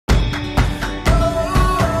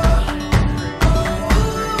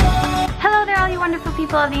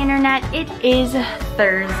people of the internet. It is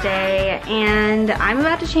Thursday and I'm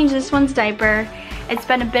about to change this one's diaper. It's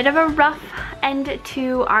been a bit of a rough end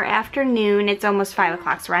to our afternoon. It's almost 5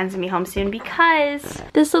 o'clock, so Ryan's gonna be home soon because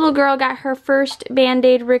this little girl got her first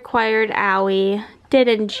Band-Aid required owie.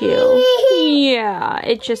 Didn't you? Yeah,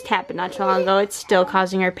 it just happened not too long ago. It's still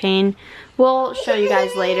causing her pain. We'll show you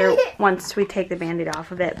guys later once we take the Band-Aid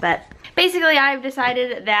off of it, but basically I've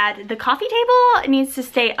decided that the coffee table needs to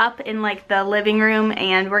stay up in like the living room,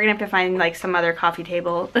 and we're gonna have to find like some other coffee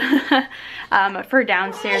table for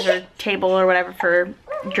downstairs, or table or whatever for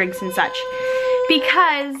drinks and such,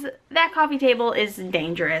 because that coffee table is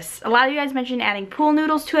dangerous. A lot of you guys mentioned adding pool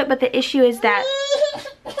noodles to it, but the issue is that,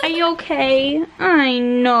 are you okay? I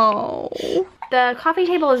know. The coffee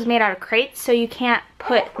table is made out of crates, so you can't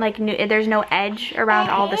put like there's no edge around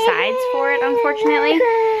all the sides for it, unfortunately.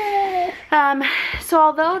 So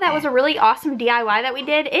although that was a really awesome DIY that we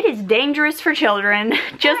did, it is dangerous for children,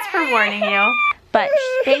 just for warning you. But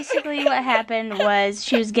basically what happened was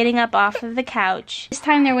she was getting up off of the couch. This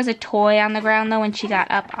time there was a toy on the ground though when she got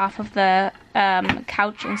up off of the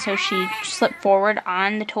couch, and so she slipped forward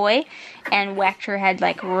on the toy and whacked her head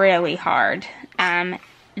like really hard.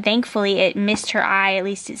 Thankfully it missed her eye, at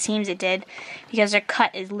least it seems it did, because her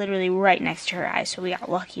cut is literally right next to her eye, so we got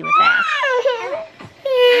lucky with that.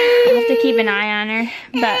 I'll have to keep an eye on her,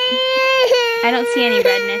 but I don't see any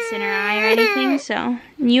redness in her eye or anything, so.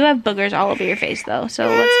 You have boogers all over your face though, so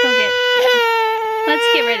let's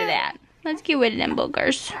get rid of that. Let's get rid of them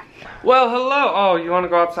boogers. Well, hello. Oh, you want to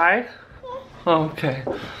go outside? Okay.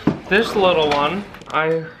 This little one,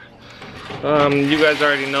 you guys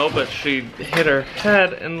already know, but she hit her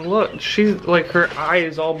head, and look, she's like, her eye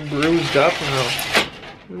is all bruised up now.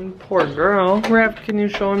 Poor girl. Rev, can you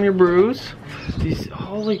show him your bruise?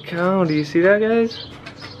 Holy cow, do you see that, guys?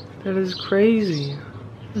 That is crazy.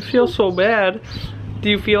 I feel so bad. Do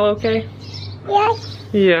you feel okay? Yes.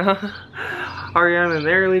 Yeah. Arianna and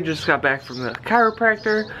Aerilee just got back from the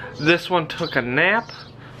chiropractor. This one took a nap,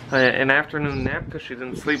 an afternoon nap, because she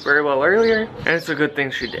didn't sleep very well earlier. And it's a good thing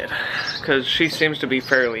she did, because she seems to be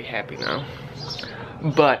fairly happy now.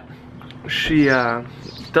 But she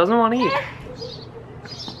doesn't want to eat.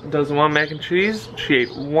 Doesn't want mac and cheese. She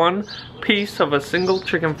ate one piece of a single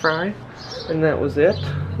chicken fry, and that was it.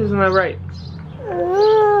 Isn't that right?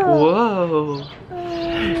 Whoa.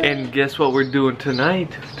 And guess what we're doing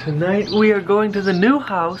tonight? Tonight we are going to the new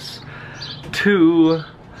house to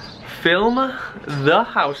film the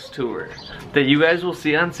house tour that you guys will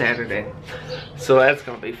see on Saturday. So that's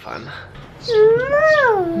gonna be fun.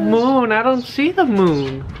 Moon, I don't see the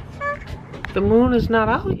moon. The moon is not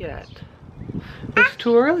out yet. It's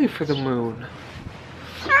too early for the moon.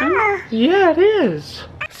 Yeah, it is.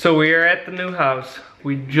 So we are at the new house.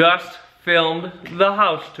 We just filmed the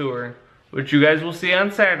house tour, which you guys will see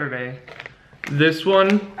on Saturday. This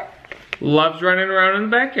one loves running around in the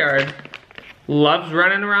backyard. Loves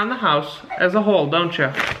running around the house as a whole, don't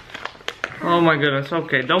you? Oh my goodness,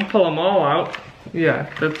 okay, don't pull them all out. Yeah,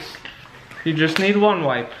 you just need one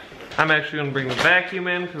wipe. I'm actually gonna bring the vacuum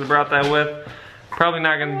in because I brought that with. Probably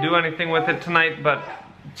not gonna do anything with it tonight, but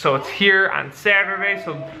so it's here on Saturday,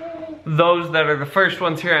 so those that are the first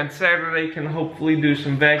ones here on Saturday can hopefully do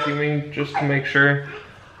some vacuuming just to make sure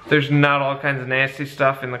there's not all kinds of nasty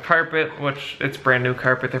stuff in the carpet, which it's brand new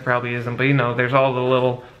carpet, there probably isn't, but you know, there's all the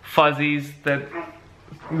little fuzzies that,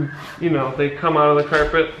 you know, they come out of the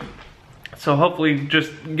carpet. So hopefully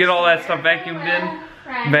just get all that stuff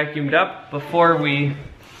vacuumed up before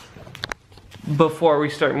we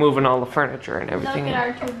start moving all the furniture and everything. Look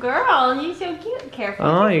at our two girls. You're so cute. Careful.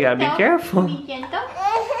 Oh, you gotta be careful. Be gentle.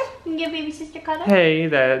 You can give baby sister cuddle. Hey, you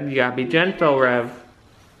gotta be gentle, Rev.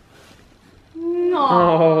 No.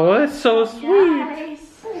 Oh, that's so sweet.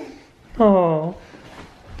 Nice. Oh.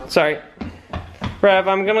 Sorry. Rev,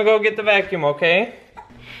 I'm gonna go get the vacuum, okay?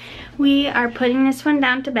 We are putting this one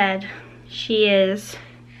down to bed. She is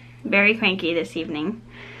very cranky this evening.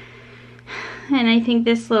 And I think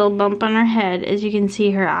this little bump on her head, as you can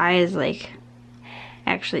see, her eye is like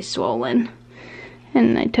actually swollen.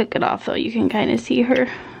 And I took it off so you can kind of see her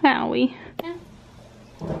owie. Yeah.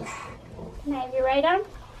 Can I have your right arm?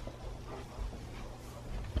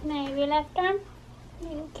 Can I have your left arm?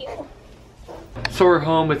 Thank you. So we're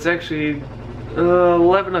home. It's actually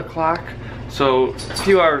 11 o'clock, so a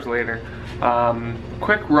few hours later.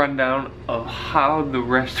 Quick rundown of how the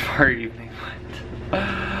rest of our evening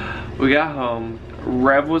went. We got home.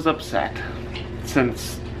 Rev was upset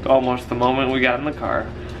since almost the moment we got in the car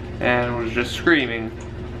and was just screaming.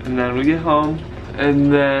 And then we get home,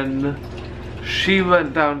 and then she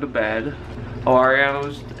went down to bed. Oh, Arianna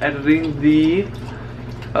was editing the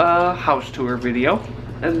a house tour video.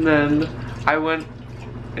 And then I went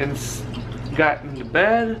and got into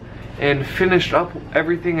bed and finished up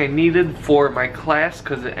everything I needed for my class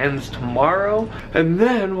because it ends tomorrow. And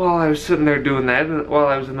then while I was sitting there doing that, and while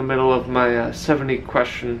I was in the middle of my 70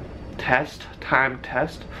 question time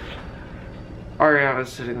test,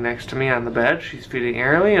 Arianna's sitting next to me on the bed. She's feeding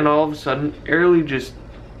Aerilee, and all of a sudden Aerilee just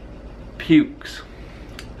pukes,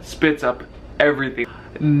 spits up everything.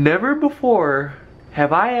 Never before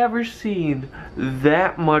have I ever seen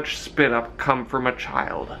that much spit up come from a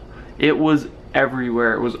child. It was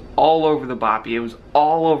everywhere. It was all over the boppy. It was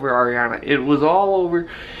all over Arianna. It was all over.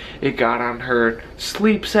 It got on her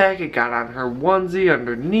sleep sack. It got on her onesie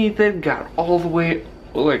underneath it. Got all the way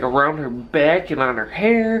like around her back and on her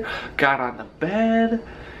hair. Got on the bed.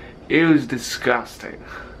 It was disgusting.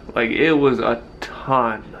 Like, it was a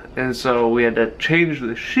ton. And so we had to change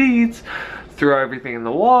the sheets, throw everything in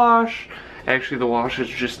the wash. Actually, the wash is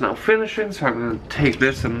just now finishing, so I'm gonna take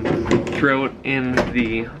this and throw it in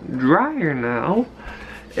the dryer now.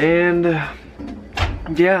 And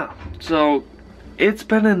yeah, so it's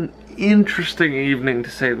been an interesting evening to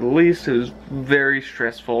say the least. It was very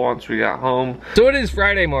stressful once we got home. So it is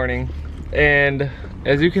Friday morning, and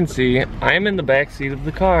as you can see, I'm in the back seat of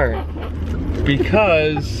the car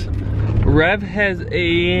because Rev has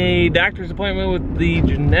a doctor's appointment with the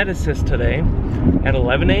geneticist today at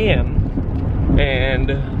 11 a.m.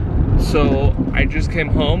 And so I just came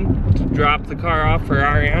home to drop the car off for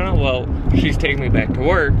Arianna. Well, she's taking me back to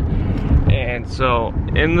work. And so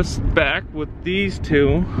in the back with these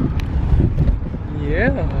two,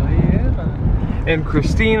 yeah. And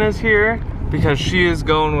Christina's here because she is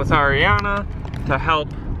going with Arianna to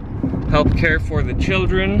help care for the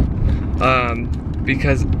children,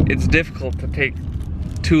 because it's difficult to take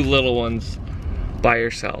two little ones by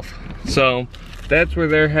yourself. So that's where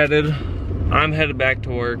they're headed. I'm headed back to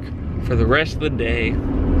work for the rest of the day,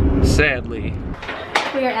 sadly.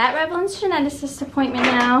 We are at Revelynne's geneticist appointment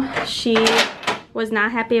now. She was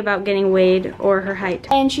not happy about getting weighed or her height.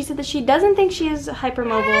 And she said that she doesn't think she is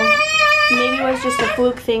hypermobile. Maybe it was just a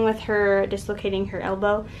fluke thing with her dislocating her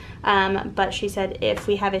elbow. But she said if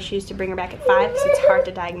we have issues to bring her back at 5, because it's hard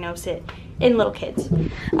to diagnose it in little kids.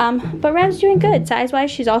 But Rev's doing good.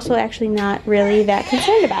 Size-wise, she's also actually not really that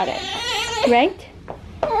concerned about it. Right?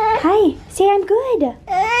 Hi, say I'm good.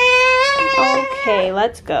 Okay,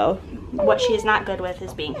 let's go. What she is not good with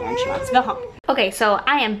is being here and she wants to go home. Okay, so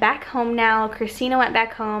I am back home now. Christina went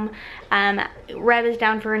back home. Rev is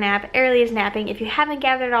down for a nap. Aerilee is napping. If you haven't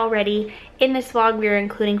gathered already, in this vlog we are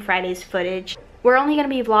including Friday's footage. We're only going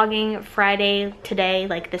to be vlogging Friday today,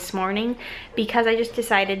 like this morning, because I just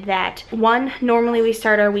decided that, one, normally we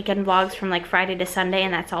start our weekend vlogs from like Friday to Sunday,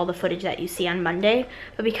 and that's all the footage that you see on Monday.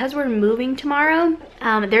 But because we're moving tomorrow,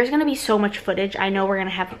 there's going to be so much footage. I know we're going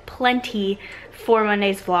to have plenty for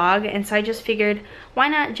Monday's vlog, and so I just figured, why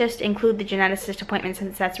not just include the geneticist appointment,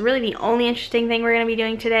 since that's really the only interesting thing we're going to be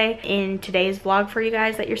doing today in today's vlog for you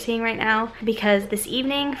guys that you're seeing right now. Because this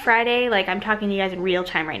evening, Friday, like I'm talking to you guys in real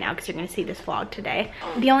time right now because you're going to see this vlog today.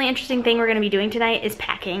 The only interesting thing we're going to be doing tonight is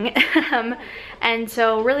packing. And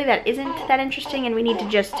so really that isn't that interesting, and we need to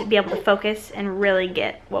just be able to focus and really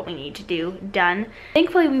get what we need to do done.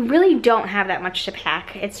 Thankfully, we really don't have that much to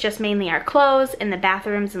pack. It's just mainly our clothes and the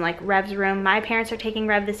bathrooms and like Rev's room. My parents are taking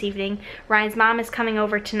Rev this evening. Ryan's mom is coming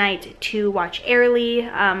over tonight to watch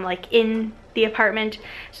Aerilee, like in the apartment,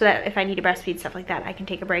 so that if I need to breastfeed, stuff like that, I can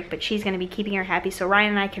take a break, but she's gonna be keeping her happy, so Ryan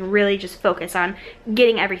and I can really just focus on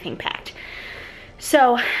getting everything packed.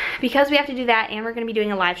 So because we have to do that and we're gonna be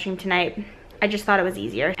doing a live stream tonight, I just thought it was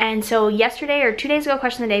easier. And so yesterday, or 2 days ago,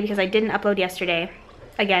 question of the day, because I didn't upload yesterday,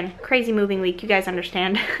 again, crazy moving week, you guys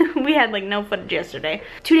understand. We had like no footage yesterday.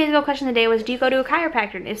 2 days ago, question of the day was, do you go to a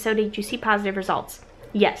chiropractor? And if so, did you see positive results?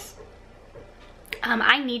 Yes.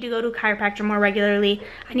 I need to go to a chiropractor more regularly.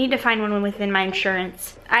 I need to find one within my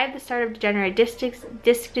insurance. I have the start of degenerative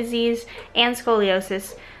disc disease and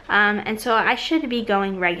scoliosis, and so I should be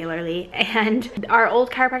going regularly. And our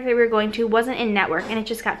old chiropractor that we were going to wasn't in network, and it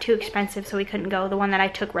just got too expensive, so we couldn't go. The one that I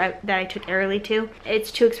took Aerilee to,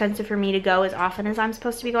 it's too expensive for me to go as often as I'm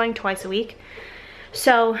supposed to be going, twice a week.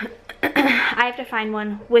 So I have to find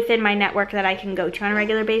one within my network that I can go to on a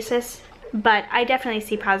regular basis. but I definitely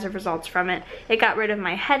see positive results from it. It got rid of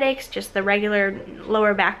my headaches, just the regular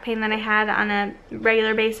lower back pain that I had on a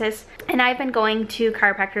regular basis. And I've been going to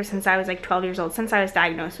chiropractor since I was like 12 years old. Since I was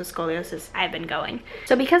diagnosed with scoliosis, I've been going.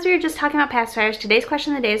 So because we were just talking about pacifiers, today's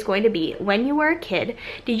question of the day is going to be, when you were a kid,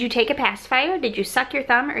 did you take a pacifier, did you suck your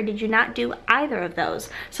thumb, or did you not do either of those?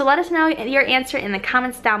 So let us know your answer in the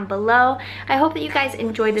comments down below. I hope that you guys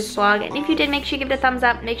enjoyed this vlog, and if you did, make sure you give it a thumbs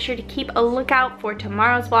up. Make sure to keep a lookout for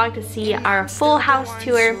tomorrow's vlog to see our full house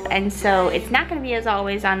tour. And so it's not going to be as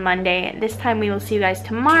always on Monday. This time we will see you guys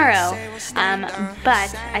tomorrow,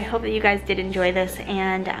 but I hope that you guys did enjoy this,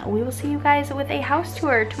 and we will see you guys with a house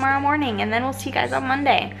tour tomorrow morning, and then we'll see you guys on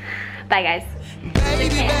Monday. Bye guys.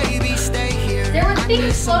 There were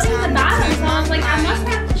things floating in the bottom, so I was like, I must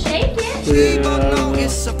have to shake it. Oh,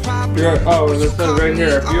 this says right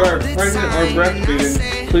here, if you are pregnant or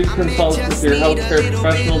breastfeeding, please consult with your healthcare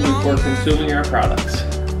professional before consuming our products.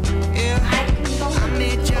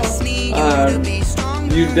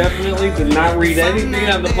 You definitely did not read anything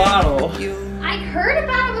on the bottle. I heard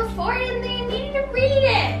about it before, I didn't think I needed to read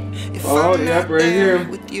it. Oh, yep, right here.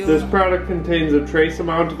 This product contains a trace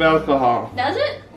amount of alcohol. Does it?